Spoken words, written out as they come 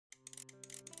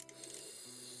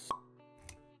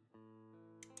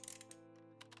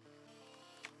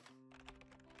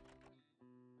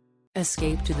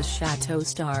Escape to the Chateau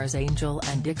stars Angel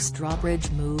and Dick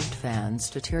Strawbridge moved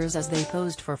fans to tears as they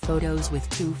posed for photos with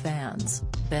two fans,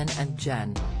 Ben and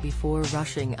Jen, before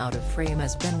rushing out of frame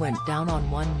as Ben went down on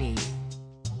one knee.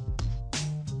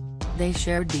 They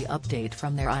shared the update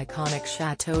from their iconic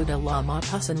Chateau de la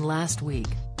Maupassant last week,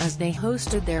 as they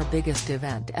hosted their biggest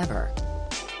event ever.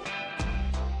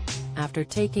 After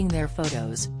taking their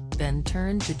photos, Ben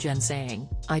turned to Jen saying,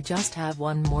 "I just have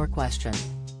one more question,"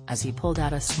 as he pulled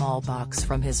out a small box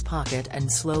from his pocket and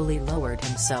slowly lowered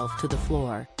himself to the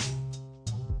floor.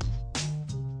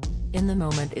 In the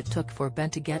moment it took for Ben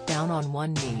to get down on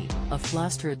one knee, a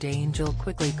flustered Angel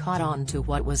quickly caught on to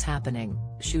what was happening,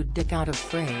 shooed Dick out of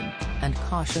frame, and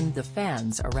cautioned the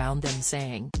fans around them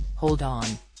saying, hold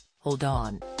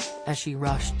on," as she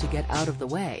rushed to get out of the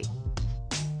way.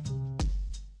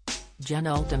 Jen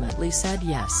ultimately said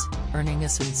yes, earning a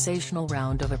sensational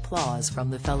round of applause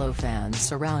from the fellow fans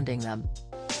surrounding them.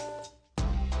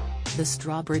 The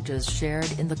Strawbridges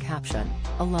shared in the caption,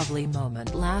 "A lovely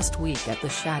moment last week at the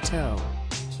Chateau.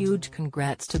 Huge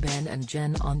congrats to Ben and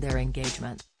Jen on their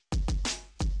engagement."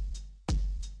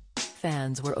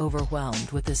 Fans were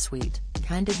overwhelmed with the sweet,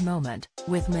 candid moment,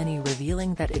 with many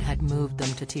revealing that it had moved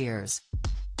them to tears.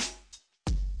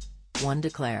 One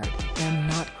declared, "I'm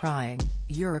not crying,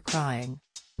 you're crying,"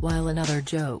 while another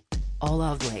joked, "All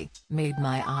ugly, made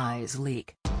my eyes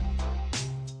leak.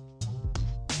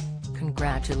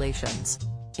 Congratulations."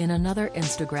 In another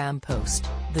Instagram post,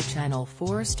 the Channel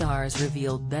 4 stars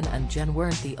revealed Ben and Jen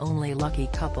weren't the only lucky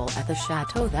couple at the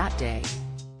Chateau that day.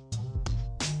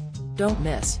 Don't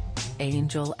miss.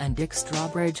 Angel and Dick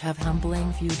Strawbridge have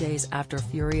humbling few days after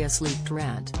furious leaked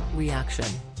rant, reaction,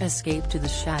 escape to the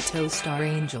Chateau star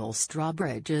Angel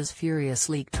Strawbridge's furious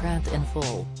leaked rant in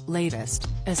full, latest,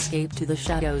 escape to the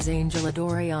Chateau's Angel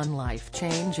Adorian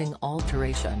life-changing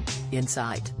alteration,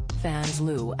 insight, fans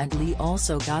Lou and Lee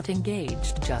also got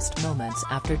engaged just moments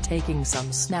after taking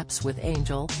some snaps with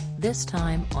Angel, this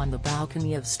time on the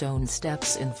balcony of stone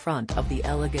steps in front of the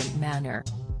elegant manor.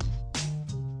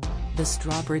 The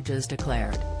Strawbridges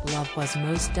declared, "Love was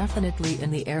most definitely in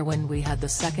the air when we had the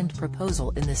second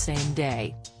proposal in the same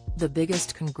day. The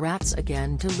biggest congrats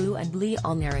again to Lou and Lee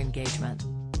on their engagement."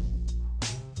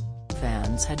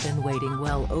 Fans had been waiting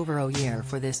well over a year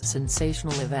for this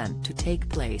sensational event to take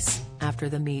place, after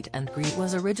the meet and greet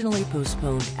was originally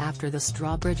postponed after the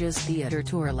Strawbridges theater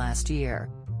tour last year.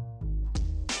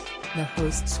 The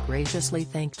hosts graciously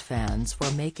thanked fans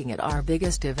for making it our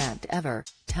biggest event ever,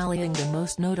 tallying the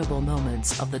most notable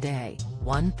moments of the day: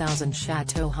 1,000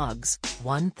 Chateau hugs,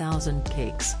 1,000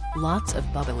 cakes, lots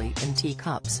of bubbly in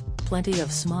teacups, plenty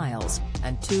of smiles,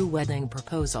 and 2 wedding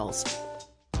proposals.